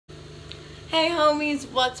Hey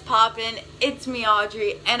homies, what's poppin'? It's me,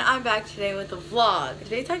 Audrey, and I'm back today with a vlog.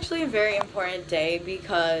 Today's actually a very important day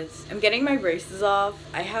because I'm getting my braces off.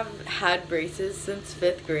 I have had braces since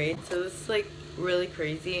 5th grade, so this is like really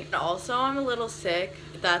crazy. And also, I'm a little sick.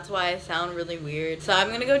 That's why I sound really weird. So I'm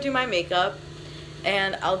gonna go do my makeup,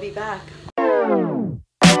 and I'll be back.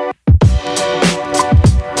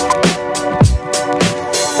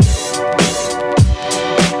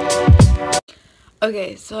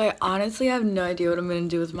 Okay, so I honestly have no idea what I'm gonna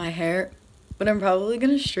do with my hair, but I'm probably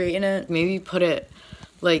gonna straighten it, maybe put it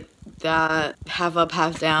like that, half up,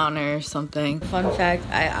 half down or something. Fun fact,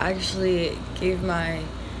 I actually gave my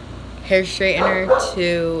hair straightener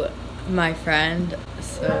to my friend,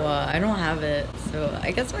 so I don't have it, so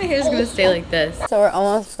I guess my hair's gonna stay like this. So we're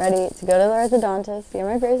almost ready to go to the orthodontist, get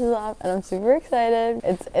my braces off, and I'm super excited.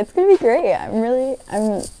 It's gonna be great.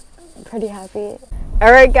 I'm pretty happy.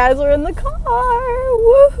 All right, guys, we're in the car.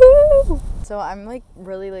 Woohoo! So I'm like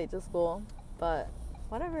really late to school, but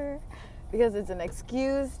whatever, because it's an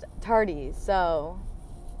excused tardy. So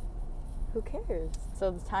who cares? So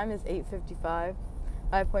the time is 8:55.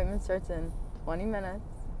 My appointment starts in 20 minutes.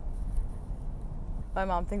 My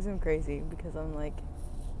mom thinks I'm crazy because I'm like,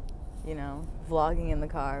 you know, vlogging in the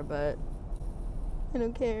car, but I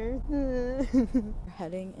don't care. We're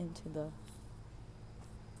heading into the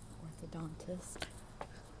orthodontist.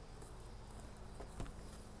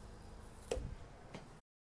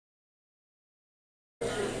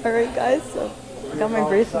 Alright guys, so I got my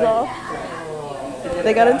braces off.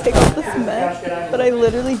 They gotta take off the cement, but I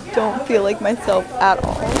literally don't feel like myself at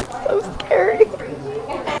all. So scary.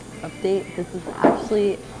 Update, this is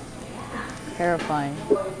actually terrifying.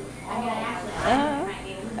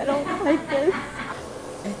 I don't like this.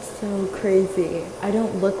 It's so crazy. I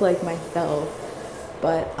don't look like myself,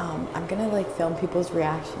 but I'm gonna like film people's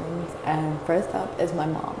reactions, and first up is my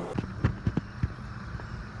mom.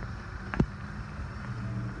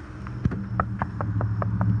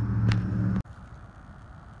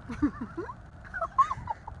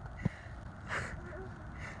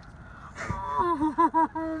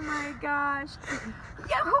 Oh my gosh.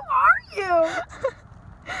 Yeah, who are you?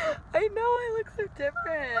 I know I look so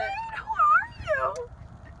different. Wait, who are you?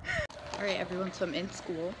 Alright everyone, so I'm in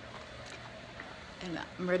school, and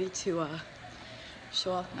I'm ready to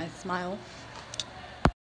show off my smile.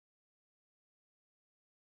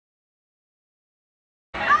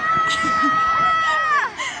 Look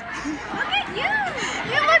at you!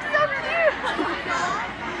 You look so cute!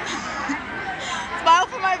 Smile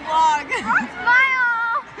for my vlog. Smile!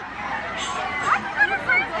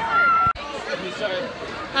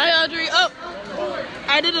 Hi Audrey. Oh,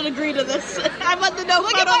 I didn't agree to this. I want the no.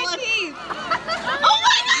 Look at my teeth. Oh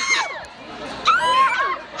my god!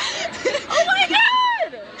 Oh my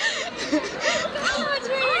god!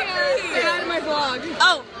 Say hi to my vlog.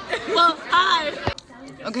 Oh, well, hi.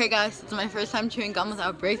 Okay guys, it's my first time chewing gum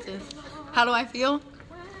without braces. How do I feel?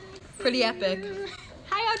 Pretty epic.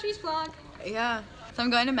 Hi, Audrey's vlog. Yeah, so I'm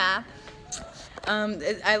going to math.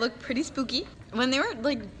 I look pretty spooky. When they were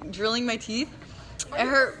like drilling my teeth, it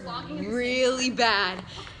hurt really bad.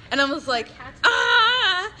 And I was like,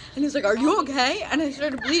 ah! And he was like, are you okay? And I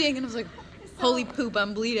started bleeding, and I was like, holy poop,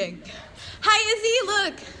 I'm bleeding. Hi Izzy,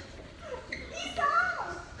 look!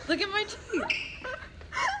 Look at my teeth.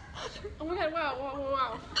 Oh my god,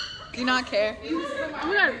 wow. Do you not care? Oh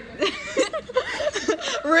my god.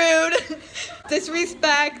 Rude.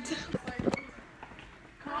 Disrespect.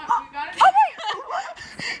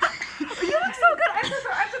 You look so good. I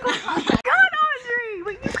have to go. God, Audrey!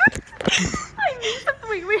 Wait, you got. I need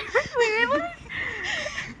something. Wait.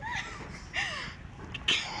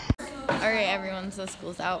 Alright everyone, so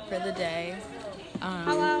school's out for the day.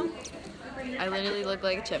 Hello. I literally look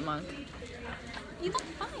like a chipmunk. You look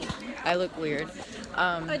fine. I look weird.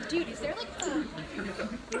 Dude, is there like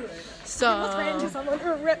So, someone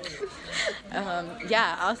who ripped?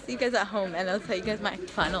 yeah, I'll see you guys at home, and I'll tell you guys my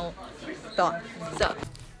final thoughts. So,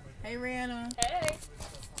 Hey Rihanna. Hey.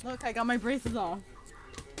 Look, I got my braces off.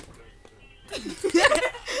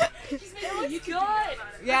 She's making you good.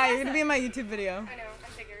 Yeah, you're gonna be in my YouTube video. I know. I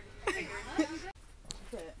figured.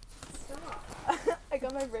 Stop. I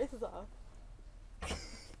got my braces off.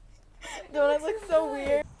 Don't I look so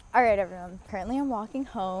weird? Alright everyone, currently I'm walking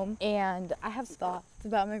home, and I have thoughts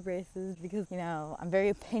about my braces because, you know, I'm very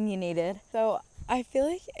opinionated. So I feel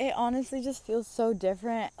like it honestly just feels so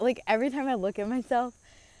different. Like every time I look at myself,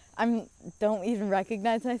 I don't even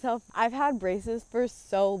recognize myself. I've had braces for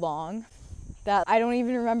so long that I don't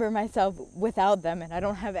even remember myself without them, and I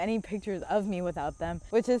don't have any pictures of me without them,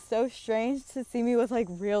 which is so strange to see me with like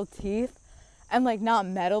real teeth and like not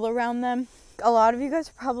metal around them. A lot of you guys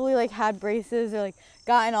probably like had braces or like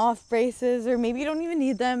gotten off braces, or maybe you don't even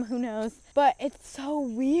need them, who knows. But it's so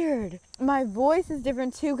weird. My voice is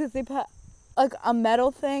different too because they put like a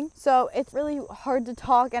metal thing, so it's really hard to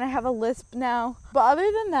talk, and I have a lisp now. But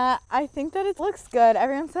other than that, I think that it looks good.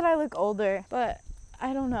 Everyone said I look older, but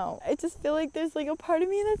I don't know. I just feel like there's like a part of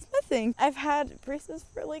me that's missing. I've had braces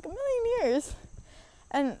for like a million years,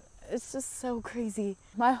 and it's just so crazy.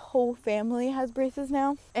 My whole family has braces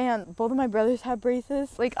now, and both of my brothers have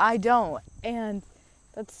braces. Like, I don't, and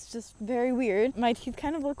that's just very weird. My teeth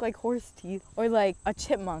kind of look like horse teeth, or like a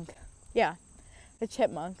chipmunk. Yeah, a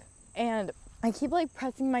chipmunk. And I keep like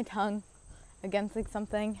pressing my tongue against like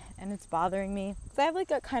something, and it's bothering me. Cause I have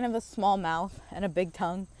like a kind of a small mouth and a big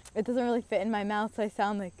tongue. It doesn't really fit in my mouth, so I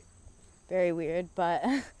sound like very weird, but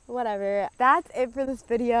whatever. That's it for this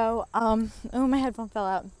video. Oh, my headphone fell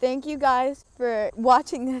out. Thank you guys for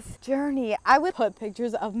watching this journey. I would put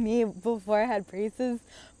pictures of me before I had braces,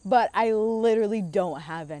 but I literally don't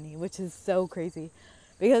have any, which is so crazy.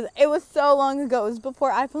 Because it was so long ago. It was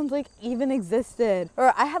before iPhones like even existed.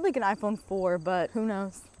 Or I had like an iPhone 4, but who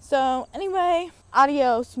knows. So anyway,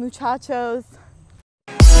 adios muchachos.